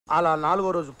అలా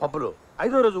 4వ రోజు పబ్బులో,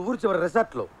 5వ రోజు ఊరి చివరి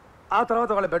రిసార్ట్లో, ఆ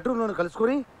తర్వాత వాళ్ళ బెడ్రూమ్లోనే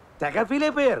కలుసుకొని తెగ ఫీల్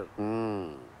అయిపోయారు.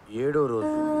 7వ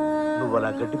రోజు నువ్వు అలా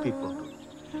గడ్డి పీక్కుంటూ,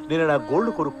 నేను అలా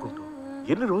గోల్డ్ కొరుక్కుంటూ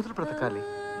ఎన్ని రోజులు బ్రతకాలి?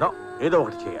 నో, ఏదో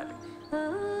ఒకటి చేయాలి.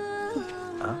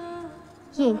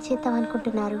 ఏం చేద్దాం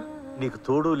అనుకుంటున్నారు? నీకు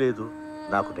తోడు లేదు,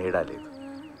 నాకు నీడా లేదు.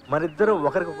 మనిద్దరం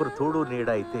ఒకరికొకరు తోడు నీడ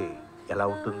అయితే ఎలా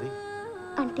ఉంటుంది?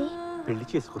 అంటే పెళ్లి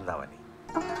చేసుకుందామని.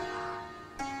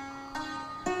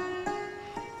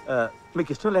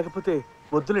 మీకు ఇష్టం లేకపోతే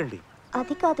వద్దులేండి.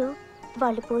 అది కాదు,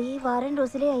 వాళ్ళు పోయి వారం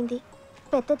రోజులే అయింది.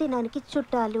 పెద్ద దినానికి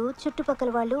చుట్టాలు, చుట్టుపక్కల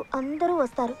వాళ్ళు అందరూ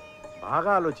వస్తారు.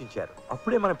 బాగా ఆలోచించారు.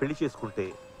 అప్పుడే మనం పెళ్లి చేసుకుంటే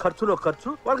ఖర్చులో ఖర్చు,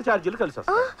 వాళ్ళకి ఛార్జీలు కలిసి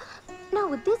వస్తాయి. నా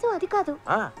ఉద్దేశం అది కాదు.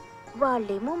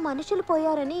 వాళ్ళేమో మనుషులు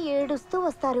పోయారని ఏడుస్తూ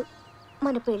వస్తారు.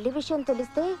 మన పెళ్లి విషయం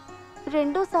తెలిస్తే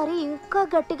రెండోసారి ఇంకా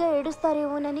గట్టిగా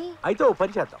ఏడుస్తారేమోనని. అయితే ఓ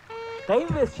పని చేద్దాం, టైం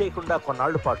వేస్ట్ చేయకుండా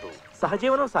కొన్నాళ్ళ పాటు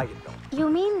సహజీవనం సాగిద్దాం. You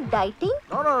mean dieting?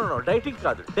 No, dieting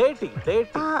కాదు, డేటింగ్.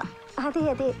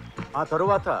 అదే. ఆ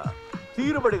తరువాత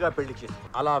తీరుబడిగా పెళ్లి చేసుకో.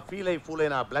 అలా ఫీల్ అయి ఫూల్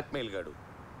అయిన బ్లాక్ మెయిల్ గాడు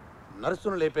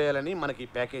నర్సును లేపేయాలని మనకి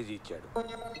ప్యాకేజీ ఇచ్చాడు.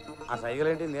 ఆ సైకిల్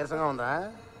నీరసంగా ఉందా?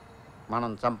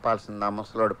 మనం చంపాల్సింది ఆ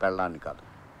ముసలోడు పెళ్ళాన్ని కాదు,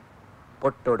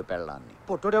 పొట్టోడు పెళ్ళాన్ని.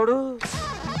 పొట్టోడు ఎవడు?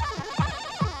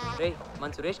 మన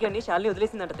సురేష్ గారిని శాలిని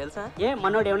వదిలేసిందంట తెలుసా? ఏ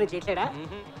మనోడు ఏమైనా చేయట్లేడా?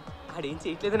 ఆడేం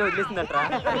చేయట్లేదని వదిలేసిందంటరా.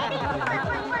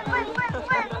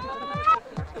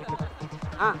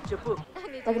 చెప్పు.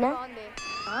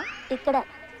 ఇక్కడ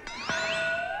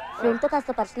ఫ్రెండ్తో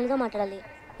కాస్త పర్సనల్గా మాట్లాడాలి.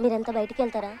 మీరంతా బయటికి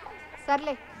వెళ్తారా?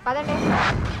 సర్లే పదండి.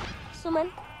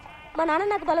 సుమన్, మా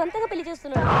నాన్న నాకు బలవంతంగా పెళ్లి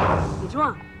చేస్తున్నాడు. నిజమా?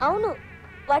 అవును.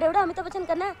 వాడెవడో అమితాబ్ బచ్చన్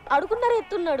కన్నా అడుగున్నారా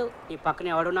ఎత్తున్నాడు. ఈ పక్కన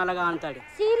ఎవడున్నాలాగా అంటాడు.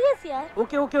 Serious yeah?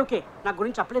 ఓకే. నా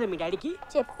గురించి చెప్పలేదు మీ డాడీకి?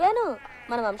 చెప్పాను.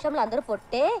 మన వంశంలో అందరూ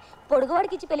పొట్టే,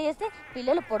 పొడుగువాడికి ఇచ్చి పెళ్లి చేస్తే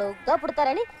పిల్లలు పొడుగ్గా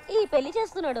పుడతారని ఈ పెళ్లి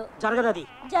చేస్తున్నాడు. జరగదు. అది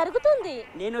జరుగుతుంది.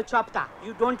 నేను చెప్తా,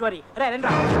 యూ డోంట్ వరీ. రండి.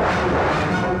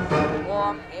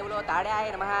 ఓం ఏవులో తాడాయ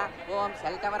నమః, ఓం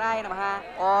సెల్ టవరాయ నమః,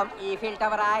 ఓం ఈఫిల్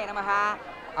టవరాయ నమః.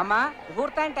 అమ్మా,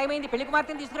 ముహూర్తానికి టైం అయింది, పెళ్లి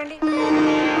కుమార్తెని తీసుకురండి.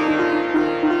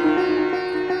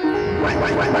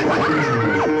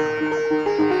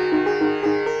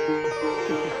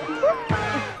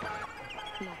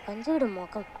 పంజుడు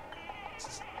మోకం.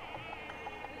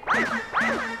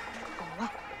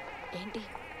 ఏంటి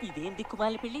ఇదేం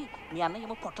దిక్కుమాలి పెళ్లి? మీ అన్న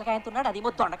ఏమో పొట్లకాయంతున్నాడు, అదేమో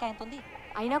దొండకాయంతుంది.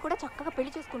 అయినా కూడా చక్కగా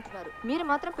పెళ్లి చేసుకుంటున్నారు. మీరు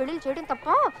మాత్రం పెళ్లిళ్ళు చేయడం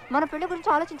తప్ప మన పెళ్లి గురించి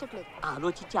ఆలోచించట్లేదు.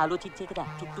 ఆలోచించే కదా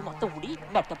చుట్టూ మొత్తం ఉడి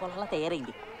మెట్ట పొలంలా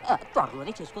తయారైంది.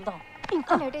 త్వరలోనే చేసుకుందాం.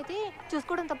 ఇంకా లేట్ అయితే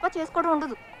చూసుకోవడం తప్ప చేసుకోవడం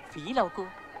ఉండదు. ఫీల్ అవుకు,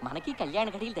 మనకి కళ్యాణ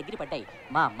గడియలు దగ్గర పడ్డాయి.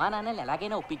 మా అమ్మా నాన్నలు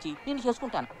ఎలాగైనా ఒప్పించి నేను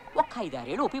చేసుకుంటాను. ఒక్క 5-6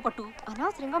 ఏళ్ళు ఒప్పి పట్టు.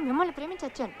 అనవసరంగా మిమ్మల్ని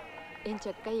ప్రేమించొచ్చాను. ఏం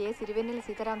చెక్క ఏ సిరివెన్నెల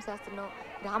సీతారామ శాస్త్రినో,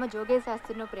 రామ జోగే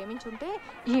శాస్త్రినో ప్రేమించుంటే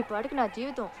ఈ పాటికి నా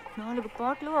జీవితం 4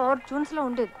 పాటలు 6 ట్యూన్స్లో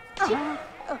ఉండేది.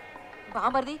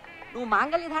 బామర్ది, నువ్వు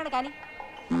మాంగళ్యధారణ కానీ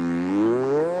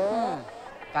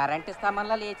కరెంటు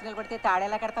స్తంభంలో లేచి నిలబడితే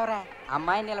తాడేలా కడతావురా?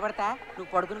 అమ్మాయిని నిలబడతా, నువ్వు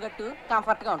పడుకుని కట్టు,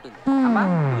 కంఫర్ట్ గా ఉంటుంది. అమ్మా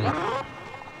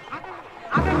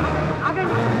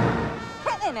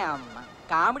అమ్మ,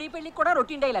 కామెడీ పెళ్లికి కూడా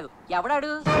రొటీన్ డైలాగు. ఎవడాడు?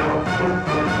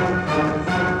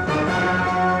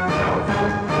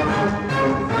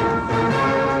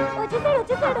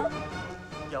 వచ్చేసాడు.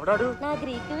 ఎవడాడు? నా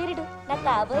గ్రీకు వీరుడు, నా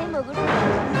కాబోయే మొగుడు.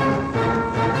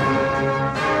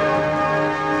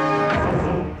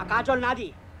 ఆ కాజోలు నాది.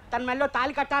 తన మెల్లో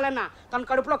తాలి కట్టాలన్నా, తన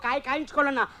కడుపులో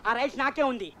కాయించుకోవాలన్నా ఆ రైట్స్ నాకే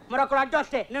ఉంది. మరొకరు అడ్డు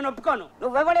వస్తే నేను ఒప్పుకోను.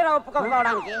 నువ్వెవడేరా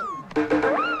ఒప్పుకోకపోవడానికి?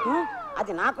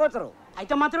 అది నా కూతురు.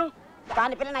 అయితే మాత్రం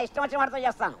దాని పిల్ల నా ఇష్టం వచ్చిన వాడితో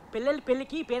చేస్తాను. పిల్లల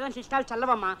పెళ్లికి పేరెంట్స్ ఇష్టాలు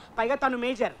చల్లవమ్మా. పైగా తను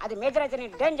మేజర్. అది మేజర్ అయితే నీ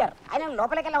డేంజర్. అయినా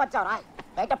లోపలికి వెళ్ళి వచ్చావురా?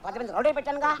 బయట 10 మంది రౌడీ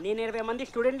పెట్టానుగా. నేను 20 మంది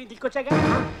స్టూడెంట్ని తీసుకొచ్చాగా.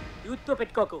 యూత్ తో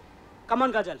పెట్టుకోకు.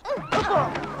 కమాన్ గజల్.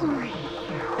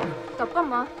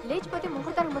 తప్పమ్మా, లేచిపోతే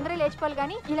ముహూర్తానికి ముందరే లేచిపోవాలి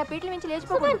కానీ ఇలా పీటల నుంచి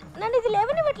లేచిపోకూడదు. నన్ను ఇది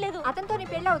లేవనివ్వట్లేదు. అతనితో నీ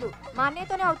పెళ్ళి అవదు, మా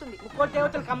అన్నయ్యతోనే అవుతుంది. ముక్కోటి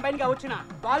దేవతలు కంబైన్ గా వచ్చిన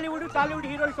బాలీవుడ్ టాలీవుడ్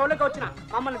హీరోలు షోలోకి వచ్చిన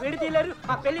మమ్మల్ని విడి తీయలేరు,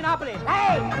 మా పెళ్లి నాపలేరు.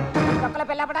 ఒక్కల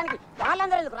పెళ్ళి అవ్వడానికి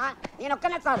వాళ్ళందరూ ఎందుకురా? నేను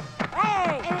ఒక్కనే చాలు.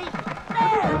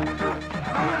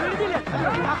 విడి తీయలేరు,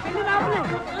 మా పెళ్లి నాపలేరు.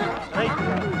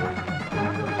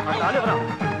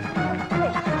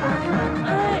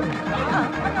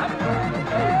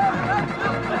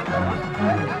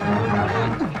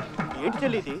 ఏంటి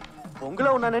చెల్లిది? పొంగులో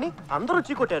ఉన్నానని అందరూ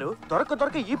చీకొట్టారు.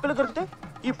 దొరక ఈ పిల్ల దొరికితే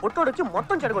ఈ పొట్టోడు వచ్చి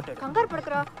మొత్తం చెడగొట్టాడు. కంగారు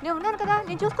పడకరా, నేను ఉన్నాను కదా,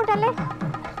 నేను చూసుకుంటానులే.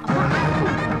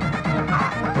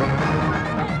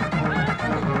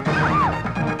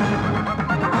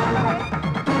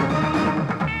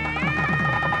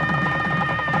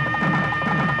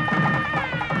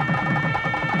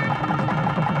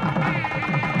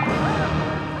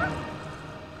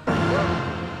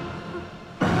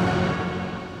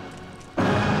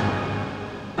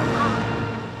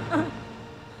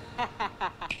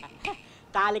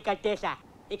 తాళి కట్టేశా,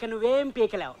 ఇక నువ్వేం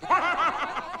పీకలేవు.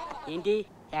 ఏంటి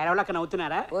ఏడవలక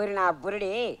నవ్వుతున్నారా? ఊరి నా బురుడి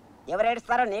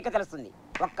ఎవరేడుస్తారో నీకు తెలుస్తుంది.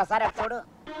 ఒక్కసారి చూడు.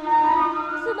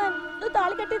 సుమన్, నువ్వు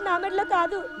తాళి కట్టింది నా మెడలో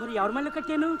కాదు. మరి ఎవరి మళ్ళీ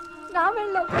కట్టాను? నా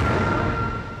మెడలో.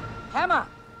 హేమ,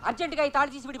 అర్జెంటుగా ఈ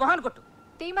తాళి తీసి విడి మొహాన్ని కొట్టు.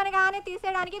 తీమనగానే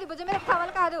తీసేయడానికి ఇది భుజం మీద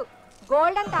టవల్ కాదు,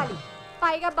 గోల్డెన్ తాళి.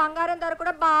 పైగా బంగారం ధర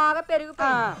కూడా బాగా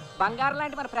పెరిగిపోయింది. బంగారం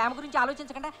లాంటి మన ప్రేమ గురించి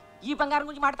ఆలోచించకుండా ఈ బంగారం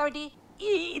గురించి మాట్లాడేటి?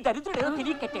 ఈ దరిద్రుడు ఏదో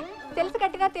తెలియక కట్టాడు. తెలిసి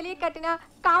కట్టినా తెలియక కట్టినా,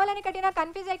 కావాలని కట్టినా,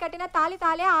 కన్ఫ్యూజ్ అయి కట్టినా తాళి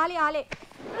తాలే, ఆలి ఆలే.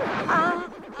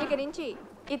 ఇక నుంచి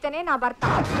ఇతనే నా భర్త.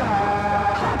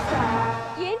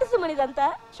 ఏంటి సుమన్ ఇదంతా?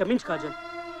 క్షమించు కాజల్,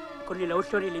 కొన్ని లవ్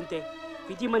స్టోరీలు ఇంతే.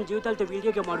 విధి మన జీవితాలతో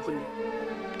వీడియో గేమ్ ఆడుకుంది.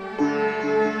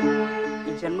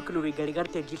 ఈ జన్మకు నువ్వు ఈ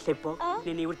గడిగారితో అడ్జస్ట్ అయిపో,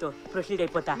 నేను ఇవిడితో ప్రొసీడ్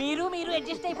అయిపోతా. మీరు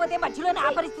అడ్జస్ట్ అయిపోతే మధ్యలో నా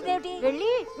పరిస్థితి ఏమిటి?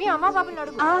 వెళ్ళి మీ అమ్మ బాబుని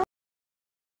అడుగు.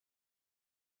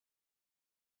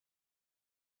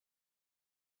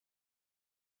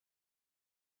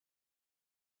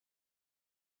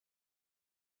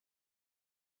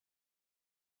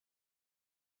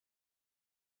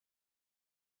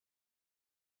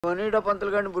 వనీడా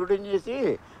పంతులు గారిని బ్రూటింగ్ చేసి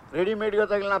రెడీమేడ్గా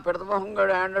తగిలిన పెడత మొహం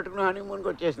గారు హ్యాండ్ అట్టుకుని హనీమూన్కి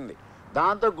వచ్చేసింది.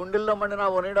 దాంతో గుండెల్లో మండిన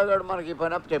వనీడా గారు మనకి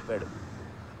పని అప్ చెప్పాడు.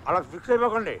 అలా ఫిక్స్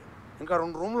అయిపోకండి, ఇంకా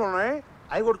 2 రూమ్లు ఉన్నాయి,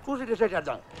 అవి కూడా చూసి డిసైడ్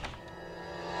చేద్దాం.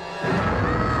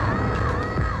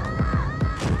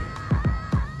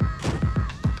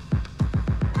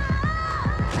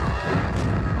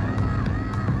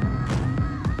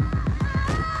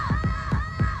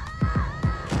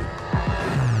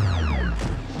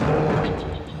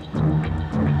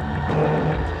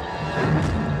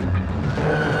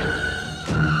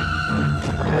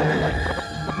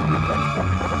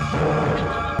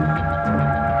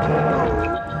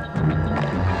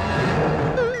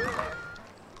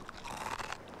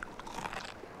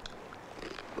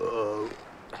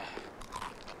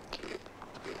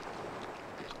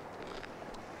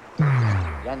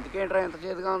 ఎంతకేంట్రా ఎంత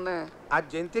చేతిగా ఉంది? ఆ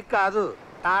జంతికి కాదు,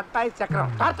 టాటాయి చక్రం.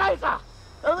 టాటాయిసా?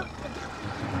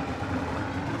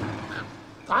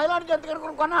 థాయిలాండ్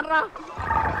జంతికి కొన్నారా?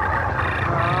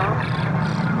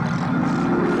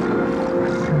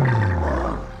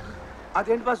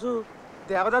 అదేంటి బాసు,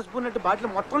 దేవదాస్ పూన్నట్టు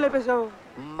బాటిల్ మొత్తం లేపేశావు.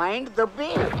 మైండ్ దబ్బి.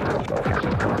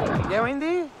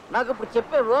 ఏమైంది? నాకు ఇప్పుడు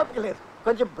చెప్పే ఓపిక లేదు,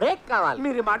 కొంచెం బ్రేక్ కావాలి.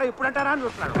 మీరు ఈ మాట ఇప్పుడు అంటారా అని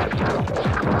చూస్తున్నాను.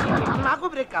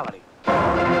 నాకు బ్రేక్ కావాలి.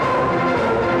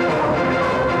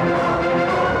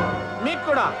 మీకు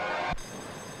కూడా.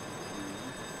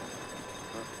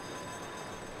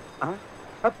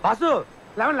 బాసు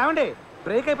లేవండి,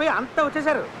 బ్రేక్ అయిపోయి అంతా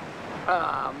వచ్చేసారు.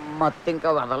 మొత్తం ఇంకా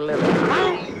వదలలేదు.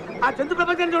 ఆ జంతు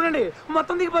ప్రపంచాన్ని చూడండి,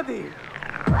 మొత్తం దిగిపోద్ది.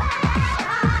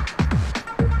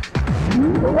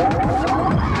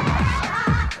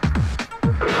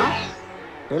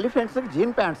 Elephants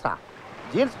gene ప్యాంట్సా?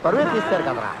 జీన్స్ పరువే తీస్తారు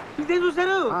కదరా. ఇదే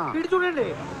చూసారు, ఇటు చూడండి.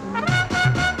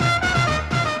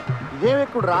 ఇదేమి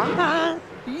ఎక్కుడురా?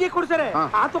 ఇవి ఎక్కుడు సరే,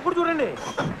 ఆ తొక్కుడు చూడండి.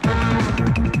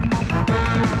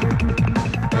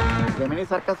 జమినీ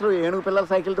సర్కస్ లో ఏనుగు పిల్లలు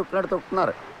సైకిల్ తొక్కున్నాడు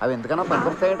తొక్కుతున్నారు. అవి ఎందుకన్నా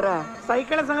పనికొస్తాయట్రా?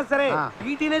 సైకిల్ సంగతి సరే,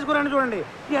 ఈ టీనేజ్ గురాన్ని చూడండి,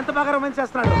 ఎంత బాగా రొమాన్స్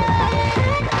చేస్తున్నాడు.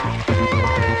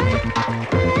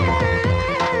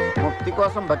 ముక్తి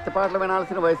కోసం భక్తి పాటలు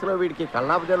వినాల్సిన వయసులో వీడికి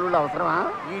కల్లాపు జల్లుళ్ళు అవసరమా?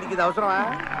 వీడికి ఇది అవసరమా?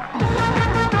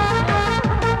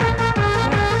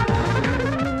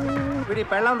 వీడి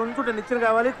పెళ్ళం నుంచుంటే నిచ్చెన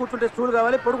కావాలి, కూర్చుంటే స్టూల్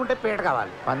కావాలి, పడుకుంటే పేట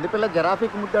కావాలి. పందిపిల్ల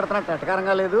జరాఫీకి ముద్దెడుతున్నట్టు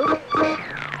ఎటకారంగా లేదు.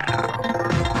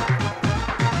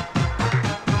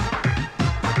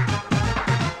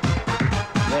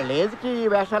 లేజ్కి ఈ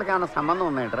వేషాలకి ఏమైనా సంబంధం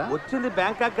ఉన్నాయంటరా? వచ్చింది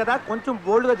బ్యాంకాక్ కదా, కొంచెం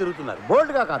బోల్డ్ గా తిరుగుతున్నారు.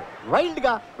 బోల్డ్ గా కాదు, వైల్డ్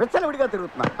గా విచ్చలవిడిగా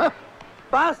తిరుగుతున్నారు.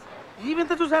 బాస్ ఈ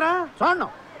వింత చూసారా? చూడను,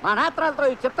 మా నేత్రాలతో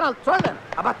ఈ చిత్రాలు చూడలేను.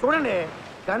 అబ్బా చూడండి,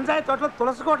 గంజాయి తోటలో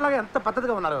తులసి కోటలాగా ఎంత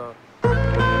పద్ధతిగా ఉన్నారు.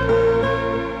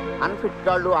 అన్ఫిట్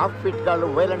గాళ్ళు, ఆఫ్ ఫిట్ గాళ్ళు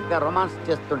వైలెంట్ గా రొమాన్స్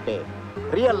చేస్తుంటే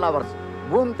రియల్ లవర్స్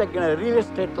భూమి తగ్గిన రియల్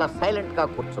ఎస్టేట్ లా సైలెంట్ గా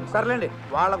కూర్చుంది. సర్లేండి,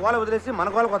 వాళ్ళ గోల వదిలేసి మన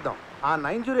గోలకు వద్దాం. ఆ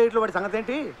 908 లో వాడి సంగతి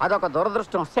ఏంటి? అదొక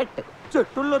దురదృష్టం సెట్.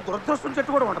 చెట్టుల్లో దురదృష్టం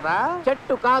చెట్టు కూడా ఉంటదా?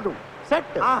 చెట్టు కాదు,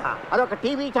 సెట్. అదొక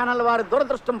టీవీ ఛానల్ వారి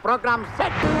దురదృష్టం program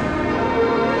set.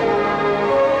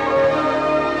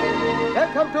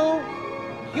 Welcome to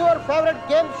your favourite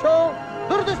game show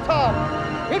దురదృష్టం.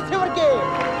 It's your game.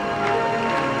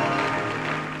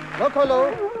 లోకంలో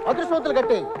అదృష్టవంతులు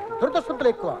కంటే దురదృష్టవంతులు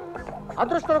ఎక్కువ.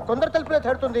 అదృష్టం కొందరు తలుపులే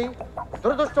తడుతుంది,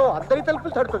 దురదృష్టం అందరి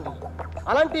తలుపులు తడుతుంది.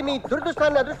 అలాంటి మీ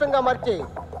దురదృష్టాన్ని అదృష్టంగా మార్చే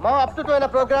మా అద్భుతమైన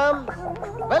ప్రోగ్రామ్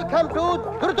వెల్కమ్ టు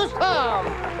దురదృష్టం.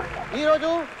 ఈరోజు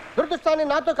దురదృష్టాన్ని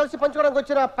నాతో కలిసి పంచుకోవడానికి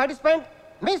వచ్చిన participant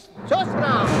miss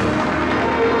Josna.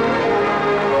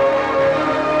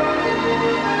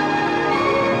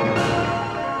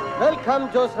 Welcome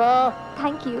Josna.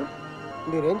 Thank you.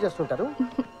 మీరేం చేస్తుంటారు?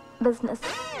 బిజినెస్.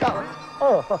 ఓ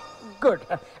గుడ్.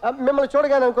 మిమ్మల్ని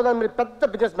చూడగానే అనుకున్నాను మీరు పెద్ద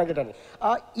బిజినెస్ మ్యాగ్నెట్ అని.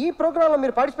 ఈ ప్రోగ్రాంలో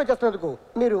మీరు పార్టిసిపేట్ చేస్తున్నందుకు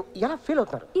మీరు ఎలా ఫీల్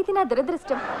అవుతున్నారు? ఇది నా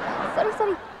దురదృష్టం. సారీ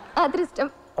అదృష్టం.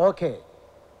 ఓకే,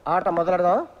 ఆట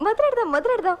మొదలెడదాం.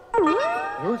 మొదలెడదాం.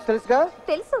 రూల్స్ తెలుసుగా?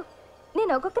 తెలుసు.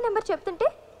 నేను ఒక్కొక్క నెంబర్ చెప్తుంటే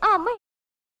ఆ అమ్మాయి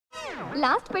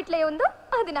లాస్ట్ పెట్లో ఉందో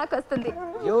అది నాకు వస్తుంది.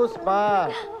 You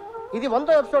smart. ఇది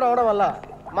 100వ ఎపిసోడ్ అవడం వల్ల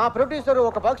మా ప్రొడ్యూసర్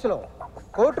ఒక బాక్స్లో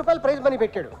 ₹1,00,00,000 ప్రైజ్ మనీ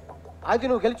పెట్టాడు. అది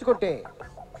నువ్వు గెలుచుకుంటే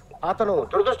అతను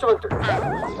దురదృష్టవంతుడు,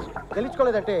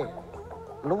 గెలుచుకోలేదంటే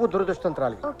నువ్వు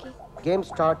దురదృష్టవంతురాలి. Okay. Game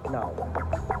start now.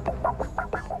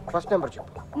 First number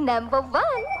చెప్పు. నెంబర్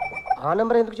 1. ఆ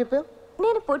నెంబర్ ఎందుకు చెప్పావు?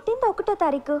 నేను పుట్టింది 1వ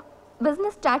తారీఖు,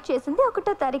 బిజినెస్ స్టార్ట్ చేసింది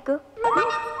 1వ తారీఖు.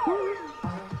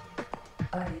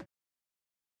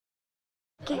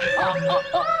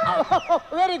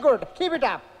 Very good, keep it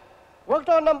up.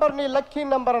 1వ నంబర్ నీ లక్కీ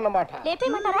నంబర్ అన్నమాట.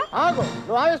 లేపేయమంటారా? ఆగు,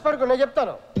 నువ్వు ఆవేశపడకు, నేను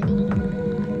చెప్తాను.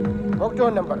 1వ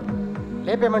నంబర్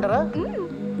లేపేయమంటారా?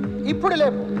 ఇప్పుడు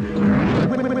లేపు.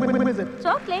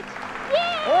 చాక్లెట్.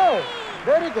 ఓ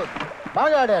వెరీ గుడ్,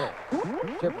 బాగా ఆడారు.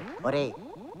 చెప్పు. ఒరే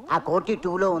ఆ కోటి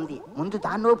 2లో ఉంది, ముందు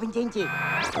దాన్ని ఓపెన్ చేయించి.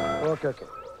 Okay okay.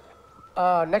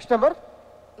 Next number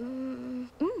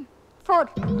 4.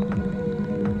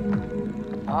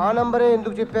 ఆ నంబరే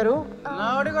ఎందుకు చెప్పారు?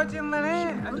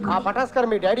 ఆ పటాస్కర్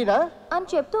మీ డాడీనా అని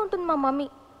చెప్తూ ఉంటుంది మా మమ్మీ.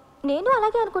 నేను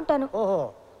అలాగే అనుకుంటాను. ఓహో,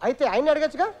 అయితే ఆయన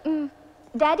అడగచ్చుగా.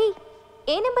 డాడీ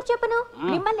ఏ నెంబర్ చెప్పను?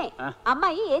 మిమ్మల్ని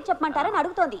అమ్మాయి ఏం చెప్పమంటారని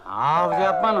అడుగుతోంది.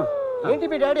 చెప్పాను. ఏంటి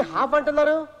మీ డాడీ హాఫ్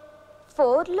అంటున్నారు?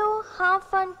 4లో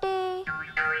హాఫ్ అంటే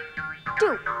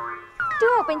 2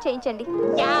 ఓపెన్ చేయించండి.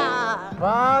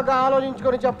 బాగా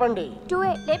ఆలోచించుకొని చెప్పండి. 2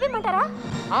 లేపేయమంటారా?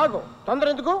 ఆగు, తొందర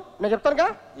ఎందుకు, నేను చెప్తానుగా.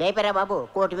 లేపరా బాబు,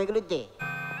 కోటి మిగులుద్ది.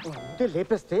 అంటే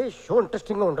లేపేస్తే షో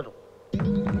ఇంట్రెస్టింగ్ గా ఉండదు.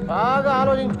 బాగా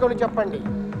ఆలోచించుకొని చెప్పండి.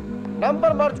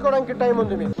 నెంబర్ మార్చుకోవడానికి టైం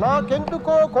ఉంది మీకు.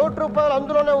 నాకెందుకో ₹1,00,00,000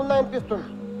 అందులోనే ఉన్నాయనిపిస్తుంది.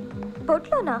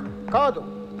 బొట్లోనా? కాదు,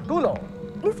 2లో.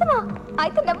 నిజమా?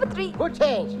 అయితే number 3. Good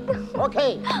change. Okay,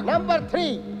 number 3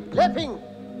 లేపింగ్.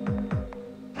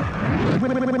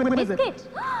 Biscuit.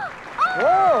 ఓ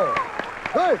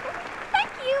గుడ్.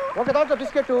 థాంక్యూ. ఒక దాంట్లో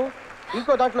బిస్కెట్,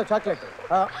 ఇంకో దాంట్లో చాక్లెట్.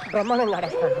 బ్రహ్మాండంగా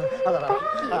ఆడేస్తాను.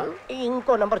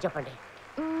 ఇంకో నెంబర్ చెప్పండి.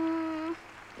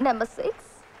 నెంబర్ 6.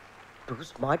 Two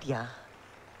smart yeah.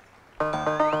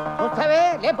 చూస్తావే,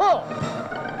 లేపో.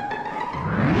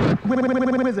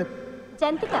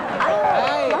 జంతిక.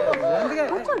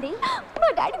 కూర్చోండి, మా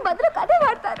డాడీ మధ్యలో కదే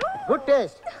వాడతారు. Good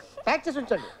taste. ప్యాక్ చేసి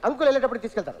ఉంచండి, అంకుల్ వెళ్ళేటప్పుడు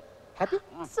తీసుకెళ్తారు. హ్యాపీ?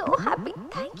 So happy.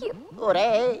 థాంక్యూ. ఒరే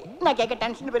నాకేక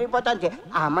టెన్షన్ పెరిగిపోతుంది.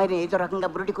 ఆ అమ్మాయిని ఏదో రకంగా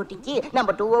బురుడి కొట్టించి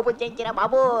నెంబర్ 2 ఓపెన్ చేయించిరా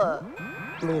బాబు.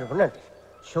 మీరు ఉండండి,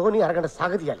 షోని అరగంట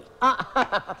సాగదీయాలి.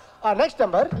 Next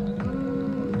number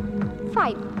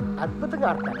 5. అద్భుతంగా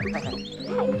ఆడతారు. Thank you.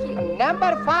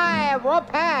 Number 5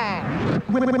 open.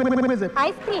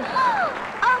 Ice cream.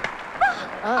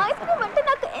 Ice cream అంటే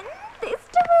నాకు ఎంత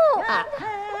ఇష్టమో.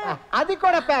 అది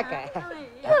కూడా ప్యాక్.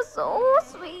 You so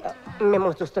sweet.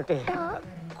 మిమ్మల్ని చూస్తుంటే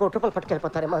 ₹1,00,00,000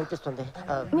 పట్టుకెళ్ళిపోతారేమో అనిపిస్తుంది.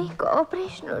 మీ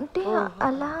కోఆపరేషన్ ఉంటే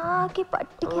అలాగే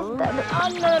పట్టుకెళ్తాను.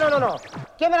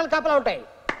 కెమెరాలు కాపలా ఉంటాయి,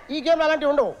 ఈ గేమ్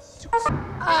అలాంటివి ఉండవు.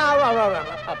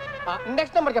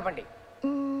 నెక్స్ట్ నెంబర్ చెప్పండి.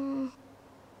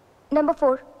 నెంబర్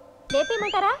 4.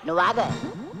 లేపేయమంటారా? నువ్వు ఆగ.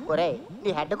 ఒరే నీ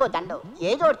హెడ్కో దండం,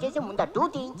 ఏదో ఒకటి చేసి ముందు 2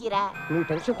 తీయించిరా. నీ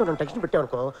టెన్షన్తో నన్ను టెన్షన్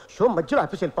పెట్టావనుకో, షో మధ్యలో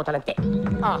ఆఫీస్ వెళ్ళిపోతానంతే.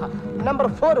 నంబర్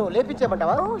 4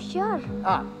 లేపించేయమంటావా? ఓ ష్యూర్.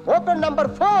 Open number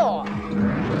 4.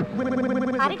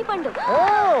 అరటిపండు. ఓ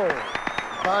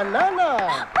బనానా.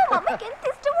 మమ్మీకి ఎంత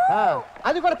ఇష్టమో.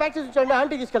 అది కూడా ప్యాక్ చేసి ఉంచండి,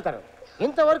 ఆంటీ తీసుకెళ్తారు.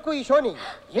 ఇంతవరకు ఈ షోని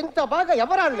ఇంత బాగా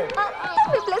ఎవరు ఆడలేదు.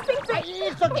 మీ బ్లెస్సింగ్స్.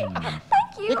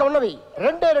 థాంక్యూ. ఇక ఉన్నవి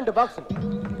 2 బాక్సులు.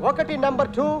 ఒకటి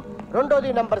నంబర్ 2, రెండోది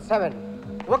నంబర్ 7.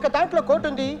 ఒక దాంట్లో కోట్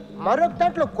ఉంది, మరొక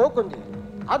దాంట్లో కోక్ ఉంది.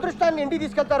 అదృష్టాన్ని ఇంటికి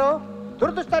తీసుకెళ్తారో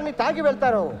దురదృష్టాన్ని తాగి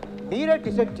వెళ్తారో మీరే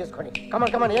డిసైడ్ చేసుకోండి.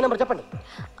 కమాన్ కమాన్, ఏ నెంబర్ చెప్పండి.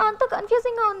 అంత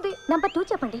కన్ఫ్యూజింగ్ గా ఉంది. నెంబర్ 2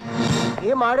 చెప్పండి.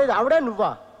 ఏం ఆడేది ఆవిడా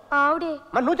నువ్వా? ఆవిడే.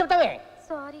 మరి నువ్వు చెప్తావే.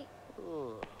 సారీ.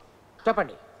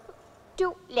 చెప్పండి. 2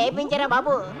 లేపించరా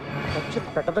బాబు.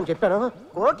 పెట్టదని చెప్పాను.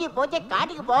 కోటి పోతే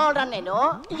కాటికి పోవడం నేను.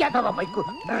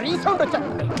 రీసౌండ్ వచ్చా.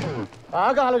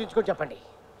 బాగా ఆలోచించుకొని చెప్పండి,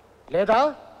 లేదా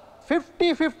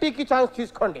 50-50కి ఛాన్స్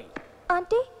తీసుకోండి.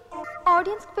 అంటే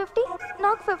ఆడియన్స్ 50,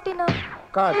 నాకు 50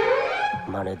 కాదు,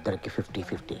 మన ఇద్దరికి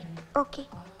 50-50. ఓకే.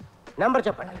 నెంబర్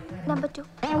చెప్పండి. నెంబర్ 2.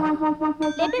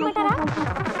 లేపేయమంటారా?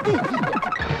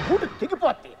 ఫుడ్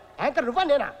తెగిపోద్ది. యాంకర్ నువ్వా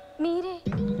నేనా? మీరే.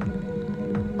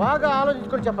 బాగా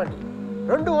ఆలోచించుకొని చెప్పండి.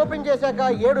 2 ఓపెన్ చేశాక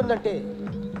 7 ఉందంటే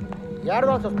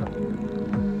ఏడవాల్సి వస్తుంది.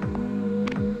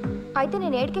 అయితే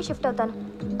నేను 7కే షిఫ్ట్ అవుతాను.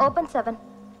 ఓపెన్ 7.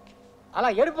 అలా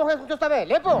ఏడుపు చూస్తావే,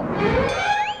 లేపు.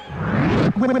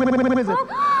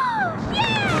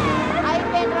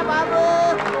 అయిపోయిందిరా బాబు.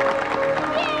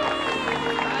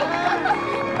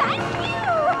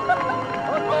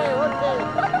 ఓకే ఓకే,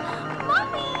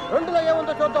 రెండులో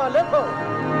ఏముందో చూద్దాం. లేపు.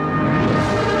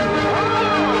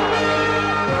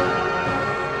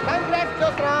 కంగ్రాట్స్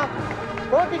చూసరా,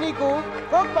 కోటి నీకు,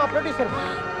 కోక్ మా ప్రొడ్యూసర్.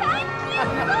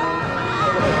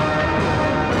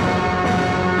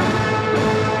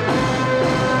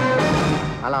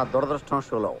 అలా దురదృష్టం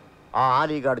షోలో ఆ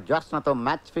ఆలీగాడు జ్యోత్స్నతో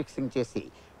మ్యాచ్ ఫిక్సింగ్ చేసి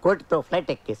కోటితో ఫ్లైట్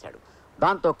ఎక్కేశాడు.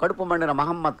 దాంతో కడుపు మండిన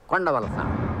మహమ్మద్ కొండవలస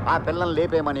ఆ పిల్లల్ని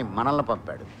లేపేయమని మనల్ని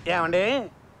పంపాడు. ఏమండి,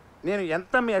 నేను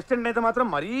ఎంత మీ అసిస్టెంట్ అయితే మాత్రం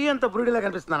మరీ అంత బ్రూడీలా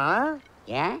కనిపిస్తున్నానా?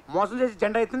 ఏ మోసం చేసి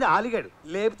జెండా ఎత్తింది ఆలిగాడు,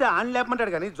 లేపితే ఆన్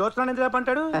లేపమంటాడు కానీ జోత్స్నాన్ని ఎందుకు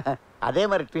లేపంటాడు? అదే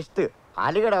మరి ట్విస్ట్.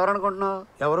 ఆలీగాడు ఎవరనుకుంటున్నావు?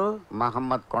 ఎవరు?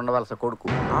 మహమ్మద్ కొండవలస కొడుకు.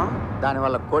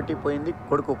 దానివల్ల కోటి పోయింది,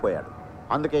 కొడుకు పోయాడు.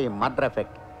 అందుకే ఈ మర్డర్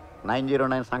ఎఫెక్ట్.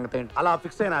 909 సంగతి ఏంటి? అలా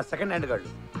ఫిక్స్ అయిన సెకండ్ హ్యాండ్ గాళ్ళు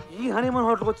ఈ హనీమూన్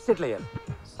హోటల్కి వచ్చి సెటిల్ అయ్యారు.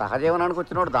 సహజీవనానికి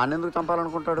వచ్చినోడు దాన్ని ఎందుకు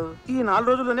చంపాలనుకుంటాడు? ఈ 4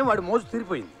 రోజుల్లోనే వాడి మోజు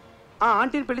తీరిపోయింది. ఆ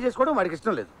ఆంటీని పెళ్లి చేసుకోవడం వాడికి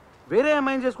ఇష్టం లేదు. వేరే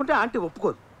అమ్మాయిని చేసుకుంటే ఆంటీ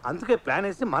ఒప్పుకోదు. అందుకే ప్లాన్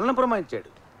వేసి మనల్ని పురమాయించాడు.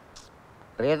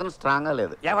 రీజన్ స్ట్రాంగ్గా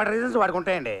లేదు. ఎవరి రీజన్స్ వాడికి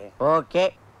ఉంటాయండి. ఓకే,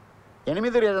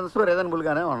 8 రీజన్స్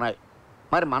రీజనబుల్గానే ఉన్నాయి.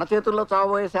 మరి మన చేతుల్లో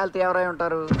చావబోయే శాలిటీ ఎవరై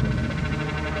ఉంటారు?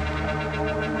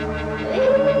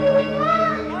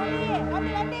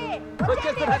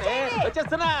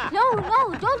 No, no,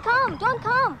 don't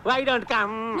come. Why don't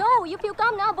come? No, if you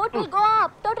come now, boat will go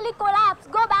up, totally collapse.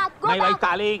 Go back, go My back. wife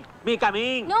calling. Me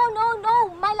coming. No,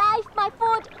 my life, my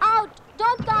food, out.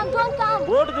 Don't come.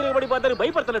 Boat తిరగబడిపోతారు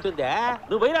భయపడుతున్నట్టుందే.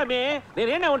 నువ్వు పోయిరామే,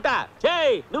 నేనేనే ఉంటా.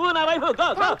 చెయ్ నువ్వు నా wife. Go go.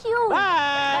 Thank you.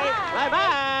 Bye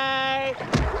bye.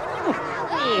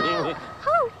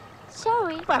 Oh,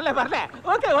 sorry. పర్లే.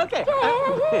 Okay.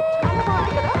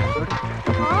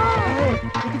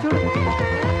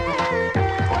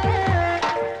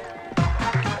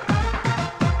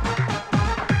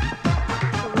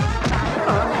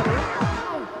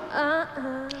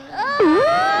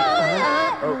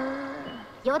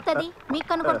 ఎవరిది మీకు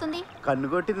కనుకొడుతుంది? కన్ను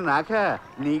కొట్టింది నాకా,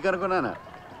 నీకు అనుకున్నాను.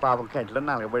 పాపం కంట్లో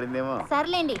నలగబడిందేమో.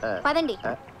 సర్లేండి, పదండి.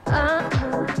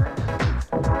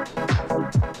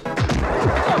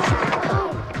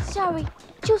 సారీ,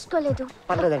 చూసుకోలేదు.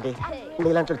 పర్లేదండి,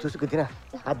 నీలాంటి చూసి గుద్దినా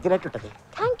అద్దినట్టుంటది.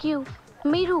 Thank you.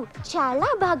 మీరు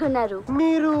చాలా బాగున్నారు.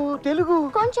 మీరు తెలుగు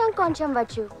కొంచెం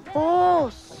వచ్చు. ఓ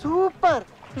super.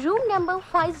 Room number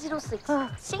 506,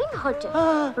 same hotel.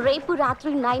 రేపు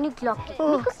రాత్రి 9 o'clock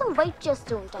మీకోసం వెయిట్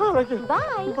చేస్తూ ఉంటాను.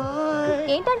 బాయ్.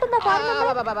 ఏంటంటుందా?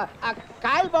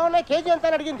 కాయలు బాగున్నాయి, కేజీ ఎంత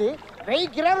అని అడిగింది.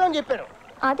 1000 గ్రాములు అని చెప్పారు.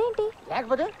 అదేంటి?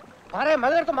 లేకపోతే మరే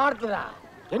మదర్తో మాడుతుందా?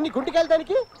 ఎన్ని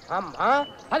గుంటికెళ్తానికి? అమ్మా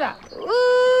అదా